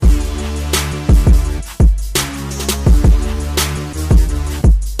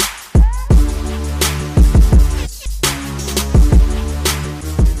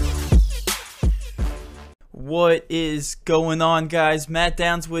is going on, guys? Matt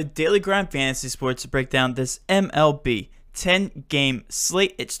Downs with Daily Grind Fantasy Sports to break down this MLB 10-game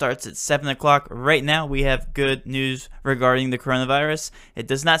slate. It starts at 7 o'clock. Right now, we have good news regarding the coronavirus. It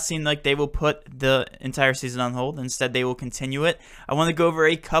does not seem like they will put the entire season on hold. Instead, they will continue it. I want to go over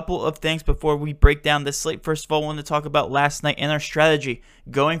a couple of things before we break down this slate. First of all, I want to talk about last night and our strategy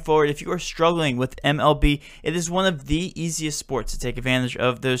going forward. If you are struggling with MLB, it is one of the easiest sports to take advantage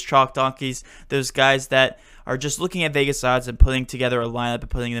of those chalk donkeys, those guys that are just looking at Vegas odds and putting together a lineup and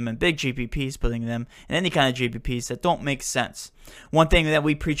putting them in big GPPs, putting them in any kind of GPPs that don't make sense. One thing that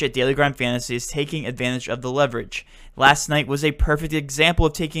we preach at Daily Grind Fantasy is taking advantage of the leverage. Last night was a perfect example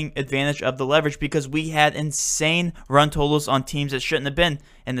of taking advantage of the leverage because we had insane run totals on teams that shouldn't have been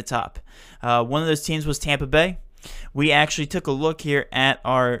in the top. One of those teams was Tampa Bay. We actually took a look here at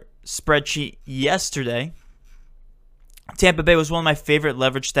our spreadsheet yesterday. Tampa Bay was one of my favorite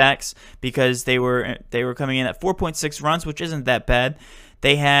leverage stacks because they were coming in at 4.6 runs, which isn't that bad.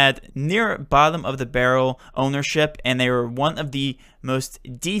 They had near bottom of the barrel ownership, and they were one of the most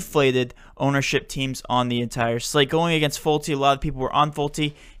deflated ownership teams on the entire slate. Going against Folty, a lot of people were on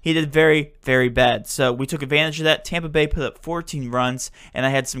Folty. He did very, very bad. So we took advantage of that. Tampa Bay put up 14 runs, and I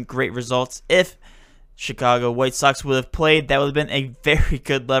had some great results. If Chicago White Sox would have played, that would have been a very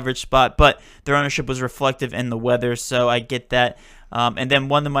good leverage spot, but their ownership was reflective in the weather, so I get that. And then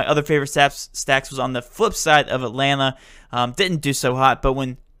one of my other favorite stacks was on the flip side of Atlanta. Didn't do so hot, but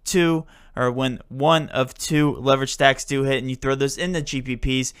when one of two leverage stacks do hit and you throw those in the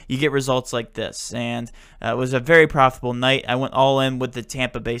GPPs, you get results like this. And it was a very profitable night. I went all in with the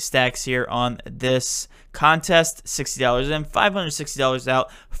Tampa Bay stacks here on this contest. $60 in, $560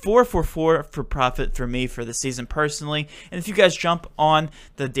 out, 4 for 4 for profit for me for the season personally. And if you guys jump on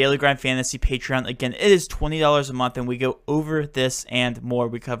the Daily Grind Fantasy Patreon, again, it is $20 a month, and we go over this and more.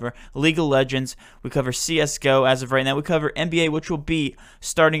 We cover League of Legends, we cover CSGO as of right now, we cover NBA, which will be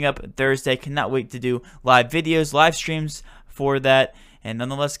starting up Thursday. Cannot wait to do live videos, live streams for that. And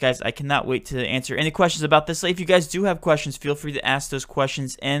nonetheless, guys, I cannot wait to answer any questions about this. If you guys do have questions, feel free to ask those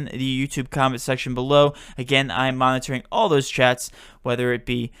questions in the YouTube comment section below. Again, I'm monitoring all those chats, whether it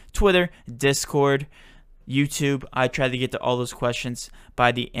be Twitter, Discord, YouTube. I try to get to all those questions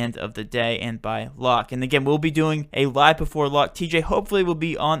by the end of the day and by lock. And again, we'll be doing a live before lock. TJ hopefully will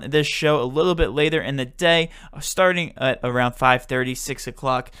be on this show a little bit later in the day, starting at around 5:30, 6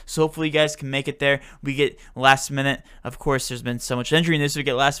 o'clock. So hopefully you guys can make it there. We get last minute. Of course, there's been so much injury news. So we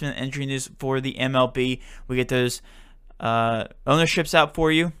get last minute injury news for the MLB. We get those ownerships out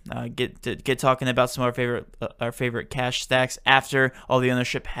for you. Get talking about some of our favorite cash stacks after all the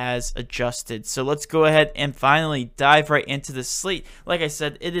ownership has adjusted. So let's go ahead and finally dive right into the slate. Like I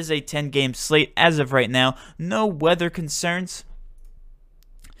said, it is a 10-game slate as of right now. No weather concerns.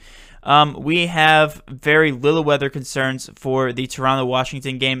 We have very little weather concerns for the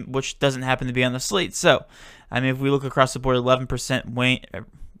Toronto-Washington game, which doesn't happen to be on the slate. So, I mean, if we look across the board, 11%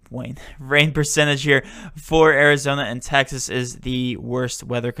 rain percentage here for Arizona, and Texas is the worst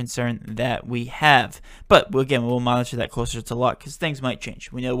weather concern that we have. But again, we'll monitor that closer to lock because things might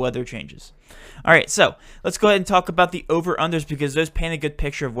change. We know weather changes. All right, so let's go ahead and talk about the over-unders because those paint a good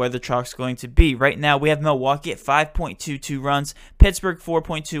picture of where the chalk's going to be. Right now, we have Milwaukee at 5.22 runs, Pittsburgh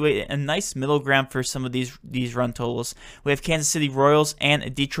 4.28, a nice middle ground for some of these run totals. We have Kansas City Royals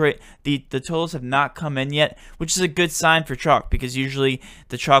and Detroit. The totals have not come in yet, which is a good sign for chalk because usually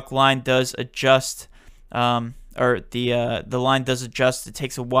the chalk line does adjust. The line does adjust. It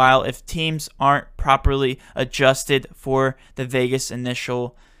takes a while if teams aren't properly adjusted for the Vegas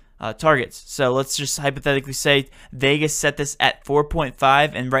initial targets. So let's just hypothetically say Vegas set this at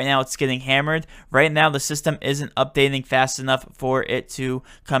 4.5 and right now it's getting hammered. Right now the system isn't updating fast enough for it to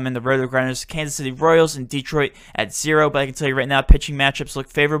come in. The Roto Grinders, Kansas City Royals and Detroit at 0, but I can tell you right now pitching matchups look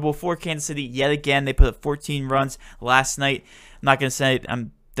favorable for Kansas City yet again. They put up 14 runs last night. I'm not going to say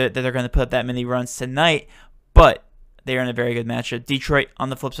that they're going to put up that many runs tonight, but they are in a very good matchup. Detroit, on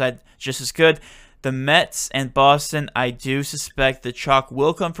the flip side, just as good. The Mets and Boston, I do suspect the chalk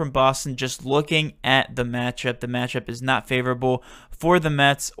will come from Boston. Just looking at the matchup is not favorable for the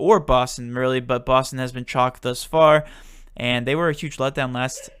Mets or Boston, really, but Boston has been chalk thus far, and they were a huge letdown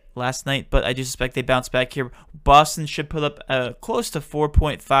last night, but I do suspect they bounce back here. Boston should put up close to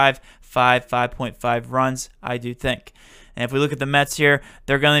 5.5 runs, I do think. And if we look at the Mets here,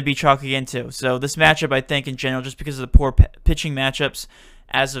 they're going to be chalk again too. So this matchup, I think, in general, just because of the poor pitching matchups,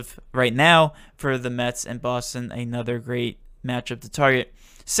 as of right now for the Mets and Boston, another great matchup to target.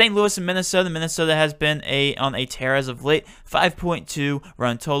 St. Louis and Minnesota. Minnesota has been on a tear as of late. 5.2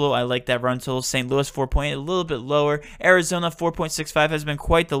 run total. I like that run total. St. Louis 4.8, a little bit lower. Arizona 4.65 has been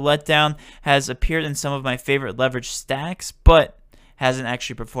quite the letdown. Has appeared in some of my favorite leverage stacks, but hasn't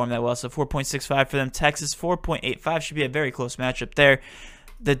actually performed that well. So 4.65 for them. Texas 4.85 should be a very close matchup there.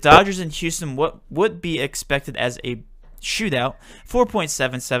 The Dodgers in Houston, what would be expected as a shootout,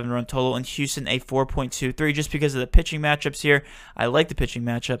 4.77 run total, in Houston a 4.23 just because of the pitching matchups here. I like the pitching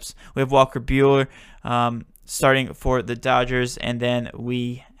matchups. We have Walker Buehler starting for the Dodgers, and then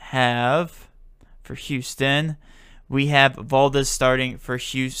we have for Houston, we have Valdez starting for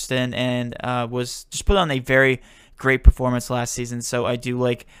Houston, and was just put on a very great performance last season. So I do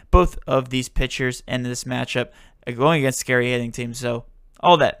like both of these pitchers in this matchup going against scary hitting teams. So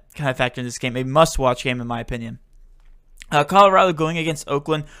all that kind of factor in this game, a must-watch game in my opinion. Colorado going against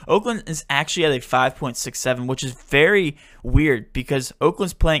Oakland. Oakland is actually at a 5.67, which is very weird because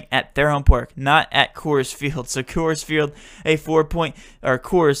Oakland's playing at their home park, not at Coors Field. So Coors Field Colorado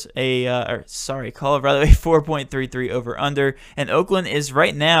a 4.33 over under, and Oakland is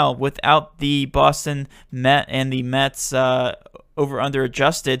right now without the Boston Met and the Mets over under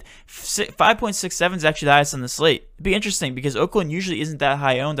adjusted. 5.67 is actually the highest on the slate. It'd be interesting because Oakland usually isn't that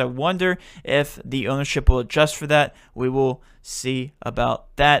high owned. I wonder if the ownership will adjust for that. We will see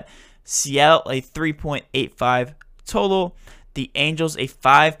about that. Seattle a 3.85 total. The Angels a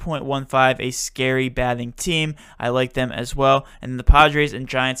 5.15, a scary batting team. I like them as well. And the Padres and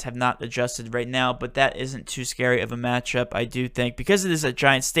Giants have not adjusted right now, but that isn't too scary of a matchup, I do think. Because it is a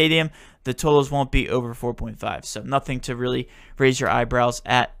Giant stadium, the totals won't be over 4.5. So nothing to really raise your eyebrows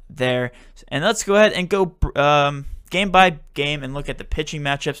at there. And let's go ahead and go game by game and look at the pitching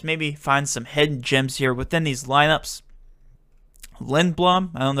matchups. Maybe find some hidden gems here within these lineups. Lindblom,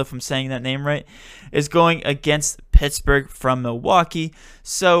 I don't know if I'm saying that name right, is going against Pittsburgh from Milwaukee.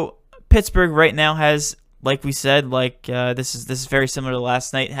 So Pittsburgh right now has, like we said, this is very similar to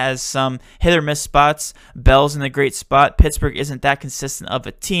last night, has some hit or miss spots. Bell's in a great spot. Pittsburgh isn't that consistent of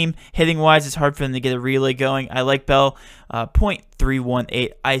a team. Hitting wise, it's hard for them to get a relay going. I like Bell,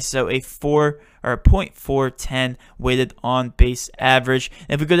 0.318 ISO, a 0.410 weighted on base average.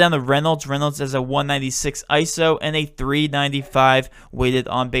 And if we go down to Reynolds has a 196 ISO and a 395 weighted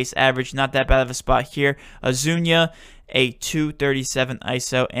on base average. Not that bad of a spot here. Azuña, a 237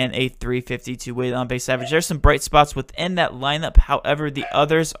 ISO and a 352 weighted on base average. There's some bright spots within that lineup. However, the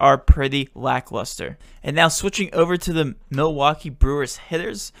others are pretty lackluster. And now switching over to the Milwaukee Brewers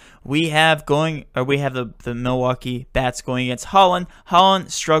hitters, we have the Milwaukee bats going against Holland.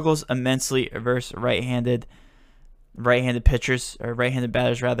 Holland struggles immensely versus right-handed pitchers, or right-handed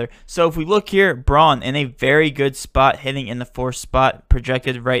batters rather. So if we look here, Braun in a very good spot, hitting in the 4th spot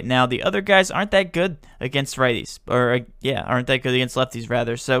projected right now. The other guys aren't that good against righties, aren't that good against lefties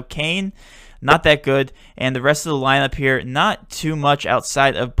rather. So Kane, not that good, and the rest of the lineup here, not too much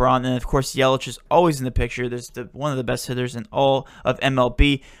outside of Braun. And of course, Yelich is always in the picture. There's one of the best hitters in all of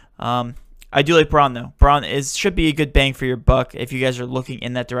MLB. I do like Braun though. Braun should be a good bang for your buck if you guys are looking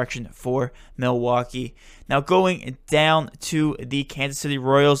in that direction for Milwaukee. Now going down to the Kansas City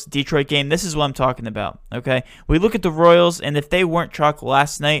Royals Detroit game, this is what I'm talking about. Okay, we look at the Royals, and if they weren't chalk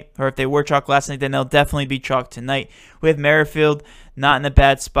last night, or if they were chalk last night, then they'll definitely be chalk tonight. We have Merrifield not in a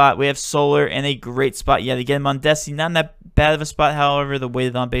bad spot. We have Soler in a great spot yet again. Mondesi not in that bad of a spot. However, the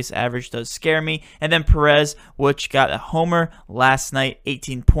weighted on base average does scare me. And then Perez, which got a homer last night,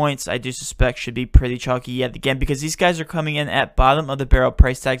 18 points. I do suspect should be pretty chalky yet again because these guys are coming in at bottom of the barrel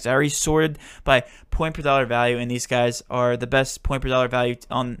price tags. I already sorted by point per dollar value, and these guys are the best point per dollar value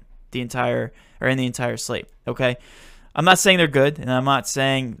on the entire slate. Okay. I'm not saying they're good, and I'm not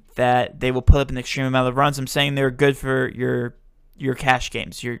saying that they will put up an extreme amount of runs. I'm saying they're good for your cash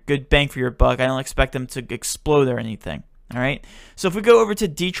games, your good bang for your buck. I don't expect them to explode or anything. All right. So if we go over to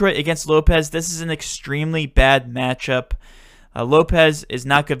Detroit against Lopez, this is an extremely bad matchup. Lopez is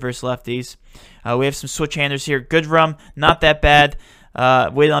not good versus lefties. We have some switch handers here. Goodrum, not that bad.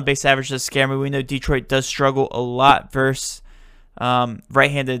 Weighted on base average does scare me. We know Detroit does struggle a lot versus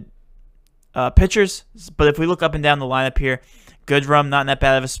right-handed pitchers. But if we look up and down the lineup here, Goodrum, not in that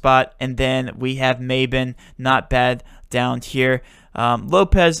bad of a spot. And then we have Maben, not bad down here.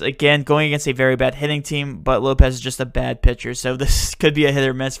 Lopez, again, going against a very bad hitting team, but Lopez is just a bad pitcher. So this could be a hit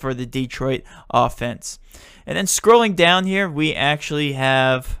or miss for the Detroit offense. And then scrolling down here, we actually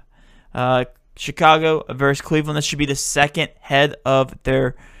have Chicago versus Cleveland. This should be the second head of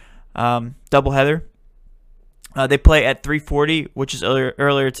their doubleheader. They play at 3:40, which is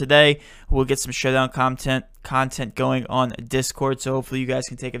earlier today. We'll get some showdown content going on Discord, so hopefully you guys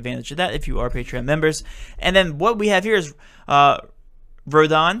can take advantage of that if you are Patreon members. And then what we have here is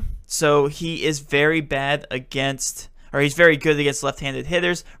Rodon. So he is very bad against, or he's very good against left-handed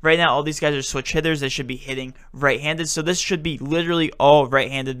hitters. Right now, all these guys are switch hitters. They should be hitting right-handed. So this should be literally all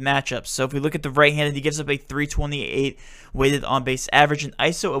right-handed matchups. So if we look at the right-handed, he gives up a 328 weighted on-base average, an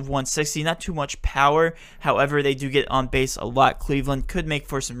ISO of 160. Not too much power. However, they do get on base a lot. Cleveland could make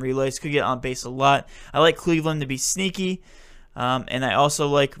for some relays. Could get on base a lot. I like Cleveland to be sneaky. And I also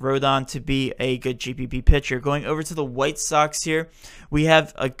like Rodon to be a good GPP pitcher. Going over to the White Sox here, we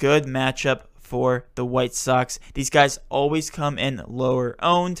have a good matchup for the White Sox. These guys always come in lower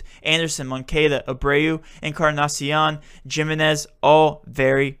owned. Anderson, Moncada, Abreu, Encarnacion, Jimenez, all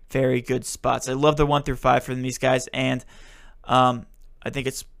very, very good spots. I love the 1 through 5 from these guys, and I think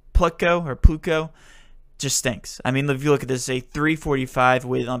it's Pluco. Just stinks. I mean, if you look at this, a 345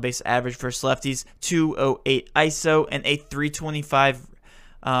 weighted on base average versus lefties, 208 ISO, and a 325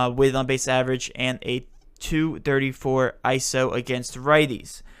 weighted on base average, and a 234 ISO against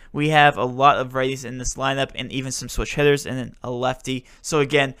righties. We have a lot of righties in this lineup, and even some switch hitters, and then a lefty. So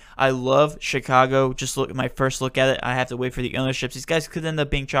again, I love Chicago. Just look at my first look at it. I have to wait for the ownerships. These guys could end up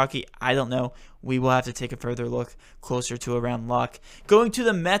being chalky. I don't know. We will have to take a further look closer to around lock. Going to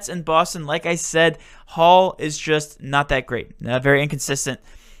the Mets and Boston, like I said, Hall is just not that great. Very inconsistent.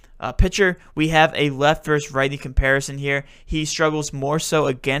 Pitcher, we have a left versus righty comparison here. He struggles more so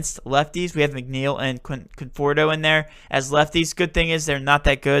against lefties. We have McNeil and Conforto in there as lefties. Good thing is they're not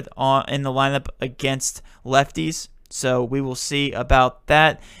that good in the lineup against lefties. So we will see about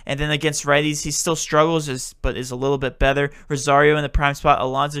that. And then against righties, he still struggles, but is a little bit better. Rosario in the prime spot.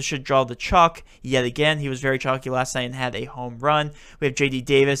 Alonso should draw the chalk yet again. He was very chalky last night and had a home run. We have J.D.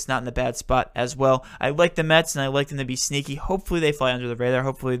 Davis, not in the bad spot as well. I like the Mets, and I like them to be sneaky. Hopefully they fly under the radar.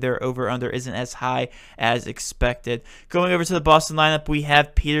 Hopefully their over-under isn't as high as expected. Going over to the Boston lineup, we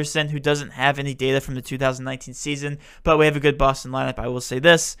have Peterson, who doesn't have any data from the 2019 season, but we have a good Boston lineup. I will say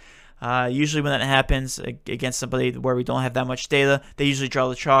this. Usually when that happens against somebody where we don't have that much data, they usually draw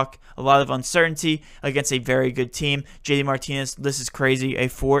the chalk. A lot of uncertainty against a very good team. JD Martinez, this is crazy. A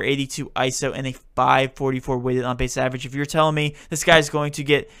 482 ISO and a 544 weighted on base average. If you're telling me this guy is going to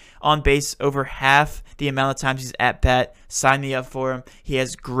get on base over half the amount of times he's at bat, sign me up for him. He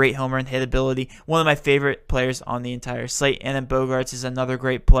has great home run hit ability. One of my favorite players on the entire slate. And then Bogarts is another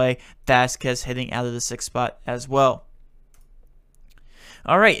great play. Vasquez hitting out of the 6th spot as well.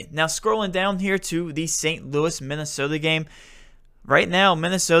 All right, now scrolling down here to the St. Louis-Minnesota game. Right now,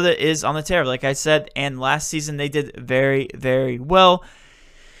 Minnesota is on the tear, like I said, and last season they did very, very well.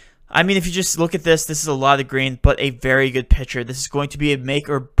 I mean, if you just look at this, this is a lot of green, but a very good pitcher. This is going to be a make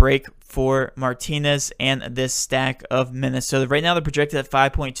or break for Martinez and this stack of Minnesota. Right now, they're projected at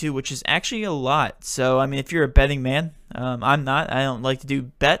 5.2, which is actually a lot. So, I mean, if you're a betting man, I'm not. I don't like to do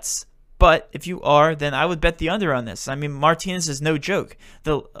bets. But if you are, then I would bet the under on this. I mean, Martinez is no joke.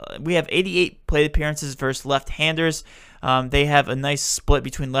 We have 88 plate appearances versus left-handers. They have a nice split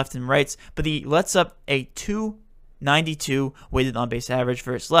between left and rights, but he lets up a 292 weighted on-base average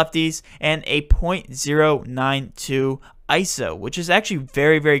versus lefties and a .092 ISO, which is actually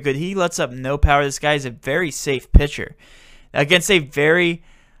very, very good. He lets up no power. This guy is a very safe pitcher against a very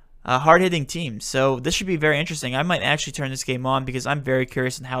hard-hitting team. So this should be very interesting. I might actually turn this game on because I'm very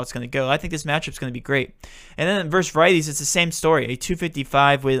curious on how it's going to go. I think this matchup is going to be great. And then versus righties, it's the same story. A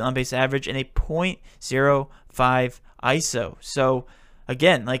 255 weighted on-base average and a .05 ISO. So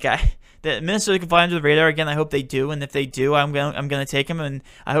again, like the Minnesota can fly under the radar again. I hope they do, and if they do, I'm gonna take him. And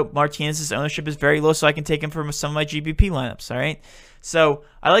I hope Martinez's ownership is very low, so I can take him from some of my GPP lineups. All right. So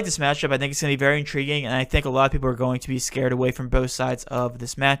I like this matchup. I think it's going to be very intriguing, and I think a lot of people are going to be scared away from both sides of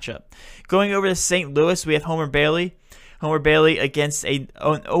this matchup. Going over to St. Louis, we have Homer Bailey. Homer Bailey against an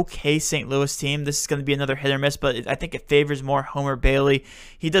okay St. Louis team. This is going to be another hit or miss, but I think it favors more Homer Bailey.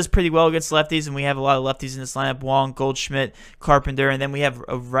 He does pretty well against lefties, and we have a lot of lefties in this lineup. Wong, Goldschmidt, Carpenter, and then we have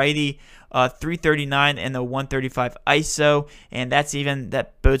a righty 339 and a 135 ISO, and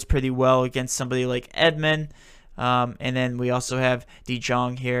that bodes pretty well against somebody like Edman. And then we also have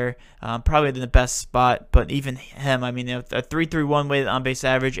DeJong here, probably in the best spot, but even him, I mean, a 331 weighted on-base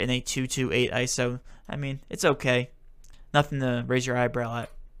average and a 228 ISO. I mean, it's okay. Nothing to raise your eyebrow at.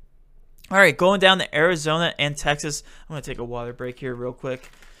 All right, going down to Arizona and Texas. I'm going to take a water break here real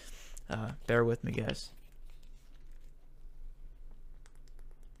quick. Bear with me, guys.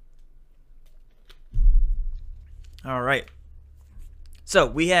 All right. So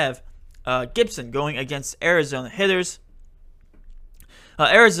we have Gibson going against Arizona hitters.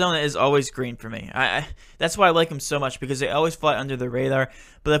 Arizona is always green for me. That's why I like them so much, because they always fly under the radar.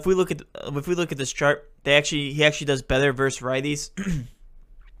 But if we look at this chart, he actually does better versus righties.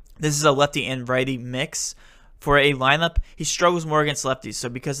 This is a lefty and righty mix for a lineup, he struggles more against lefties. So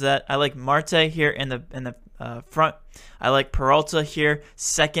because of that, I like Marte here in the front. I like Peralta here,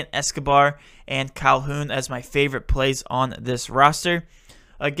 second Escobar, and Calhoun as my favorite plays on this roster.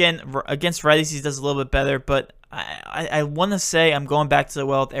 Again, against righties, he does a little bit better, but I want to say I'm going back to the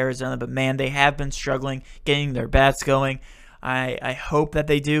well with Arizona, but man, they have been struggling getting their bats going. I hope that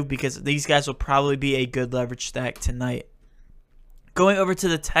they do, because these guys will probably be a good leverage stack tonight. Going over to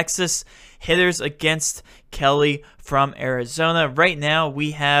the Texas hitters against Kelly from Arizona. Right now,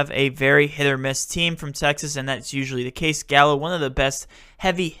 we have a very hit-or-miss team from Texas, and that's usually the case. Gallo, one of the best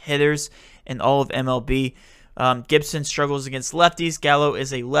heavy hitters in all of MLB. Gibson struggles against lefties. Gallo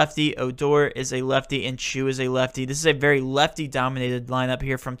is a lefty. Odor is a lefty, and Chu is a lefty. This is a very lefty-dominated lineup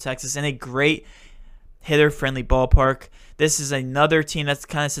here from Texas, and a great hitter-friendly ballpark. This is another team that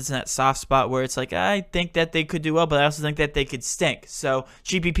kind of sits in that soft spot where it's like, I think that they could do well, but I also think that they could stink. So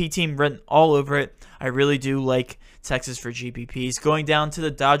GPP team written all over it. I really do like Texas for GPPs. Going down to the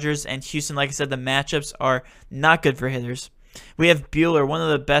Dodgers and Houston, like I said, the matchups are not good for hitters. We have Buehler, one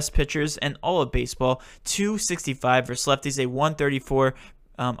of the best pitchers in all of baseball, 265 versus lefties, a 134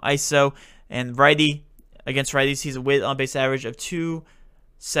 ISO, and righty against righties, he's a weighted on base average of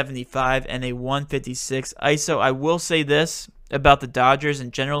 275 and a 156 ISO. I will say this about the Dodgers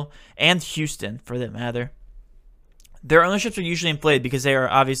in general, and Houston for that matter. Their ownerships are usually inflated because they are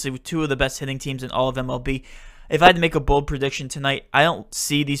obviously two of the best hitting teams in all of MLB. If I had to make a bold prediction tonight, I don't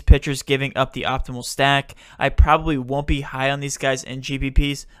see these pitchers giving up the optimal stack. I probably won't be high on these guys in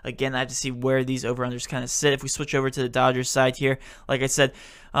GPPs. Again, I have to see where these over-unders kind of sit. If we switch over to the Dodgers side here, like I said,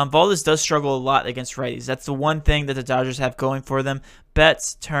 Valdez does struggle a lot against righties. That's the one thing that the Dodgers have going for them.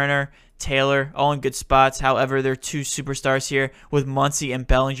 Betts, Turner, Taylor, all in good spots. However, their two superstars here with Muncy and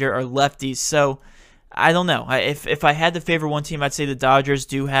Bellinger are lefties. So I don't know. If I had to favor one team, I'd say the Dodgers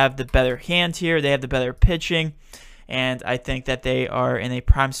do have the better hand here. They have the better pitching, and I think that they are in a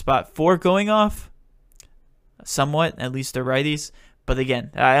prime spot for going off somewhat, at least the righties. But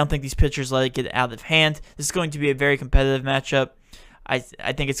again, I don't think these pitchers let it get out of hand. This is going to be a very competitive matchup. I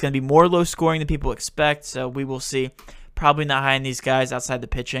think it's going to be more low scoring than people expect, so we will see. Probably not high on these guys outside the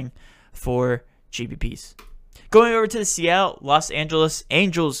pitching for GPPs. Going over to the Seattle Los Angeles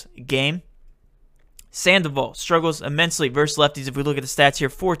Angels game. Sandoval struggles immensely versus lefties. If we look at the stats here,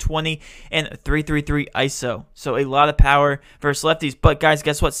 420 and 333 ISO. So a lot of power versus lefties. But guys,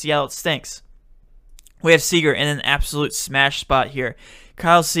 guess what? Seattle stinks. We have Seager in an absolute smash spot here.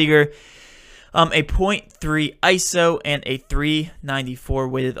 Kyle Seager, a .3 ISO and a 394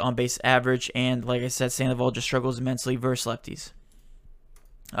 weighted on base average. And like I said, Sandoval just struggles immensely versus lefties.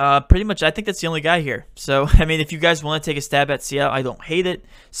 Pretty much, I think that's the only guy here. So, I mean, if you guys want to take a stab at Seattle, I don't hate it.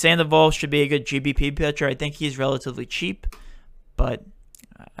 Sandoval should be a good GBP pitcher. I think he's relatively cheap, but,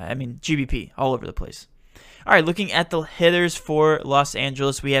 I mean, GBP all over the place. All right, looking at the hitters for Los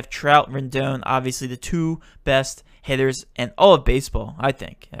Angeles, we have Trout, Rendon, obviously the two best hitters in all of baseball, I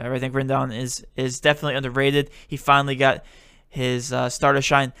think. I think Rendon is definitely underrated. He finally got his star to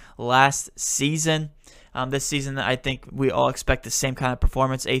shine last season. This season, I think we all expect the same kind of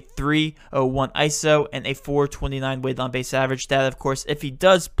performance, a 301 ISO and a 429 weighted on base average. That, of course, if he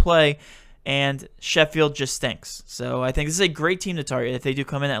does play, and Sheffield just stinks. So I think this is a great team to target if they do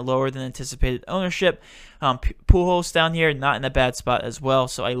come in at lower than anticipated ownership. Pujols down here, not in a bad spot as well,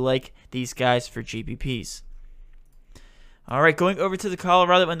 so I like these guys for GPPs. All right, going over to the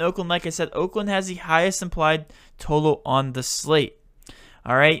Colorado and Oakland. Like I said, Oakland has the highest implied total on the slate.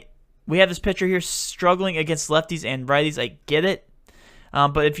 All right. We have this pitcher here struggling against lefties and righties. I get it.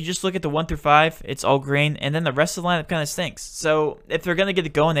 But if you just look at the 1 through 5, it's all green. And then the rest of the lineup kind of stinks. So if they're going to get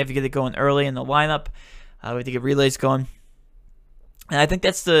it going, they have to get it going early in the lineup. We have to get relays going. And I think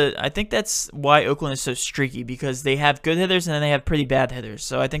that's why Oakland is so streaky, because they have good hitters and then they have pretty bad hitters.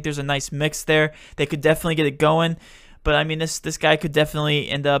 So I think there's a nice mix there. They could definitely get it going. But, I mean, this guy could definitely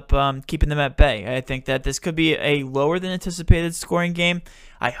end up keeping them at bay. I think that this could be a lower than anticipated scoring game.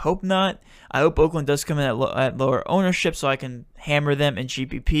 I hope not. I hope Oakland does come in at lower ownership so I can hammer them in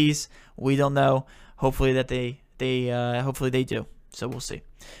GPPs. We don't know. Hopefully that hopefully they do. So we'll see.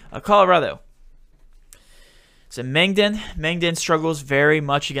 Colorado. So Mengden struggles very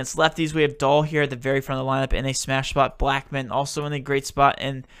much against lefties. We have Dahl here at the very front of the lineup in a smash spot. Blackman also in a great spot,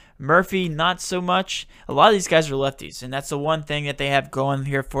 and Murphy not so much. A lot of these guys are lefties, and that's the one thing that they have going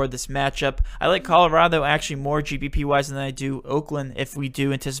here for this matchup. I like Colorado actually more GPP-wise than I do Oakland if we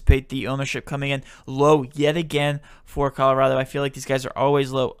do anticipate the ownership coming in low yet again for Colorado. I feel like these guys are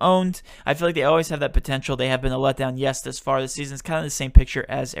always low owned. I feel like they always have that potential. They have been a letdown, yes, this far this season. It's kind of the same picture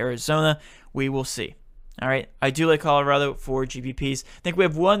as Arizona. We will see. All right, I do like Colorado for GPPs. I think we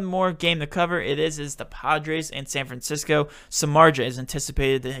have one more game to cover. It is the Padres and San Francisco. Samardzija is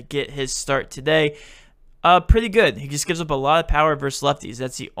anticipated to get his start today. Pretty good. He just gives up a lot of power versus lefties.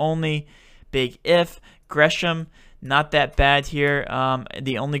 That's the only big if. Gresham, not that bad here.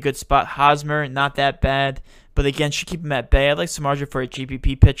 The only good spot, Hosmer, not that bad. But again, should keep him at bay. I like Samardzija for a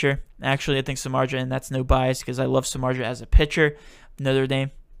GPP pitcher. Actually, I think Samardzija, and that's no bias because I love Samardzija as a pitcher. Notre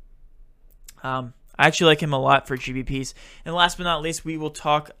Dame. I actually like him a lot for GPPs. And last but not least, we will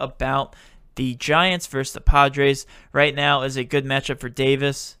talk about the Giants versus the Padres. Right now is a good matchup for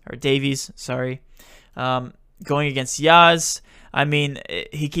Davies. Going against Yaz. I mean,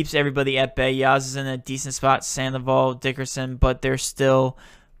 he keeps everybody at bay. Yaz is in a decent spot, Sandoval, Dickerson, but they're still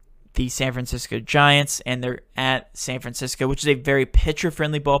the San Francisco Giants, and they're at San Francisco, which is a very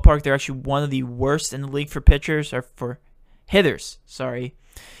pitcher-friendly ballpark. They're actually one of the worst in the league for pitchers, or for hitters, sorry.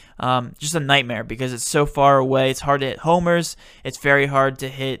 Just a nightmare because it's so far away. It's hard to hit homers. It's very hard to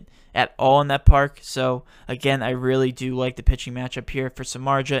hit at all in that park. So, again, I really do like the pitching matchup here for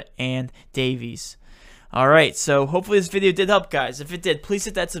Samardzija and Davies. All right, so hopefully this video did help, guys. If it did, please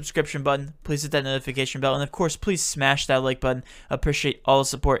hit that subscription button. Please hit that notification bell. And, of course, please smash that like button. Appreciate all the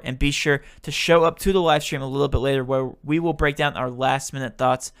support. And be sure to show up to the live stream a little bit later where we will break down our last-minute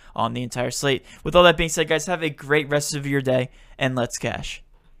thoughts on the entire slate. With all that being said, guys, have a great rest of your day, and let's cash.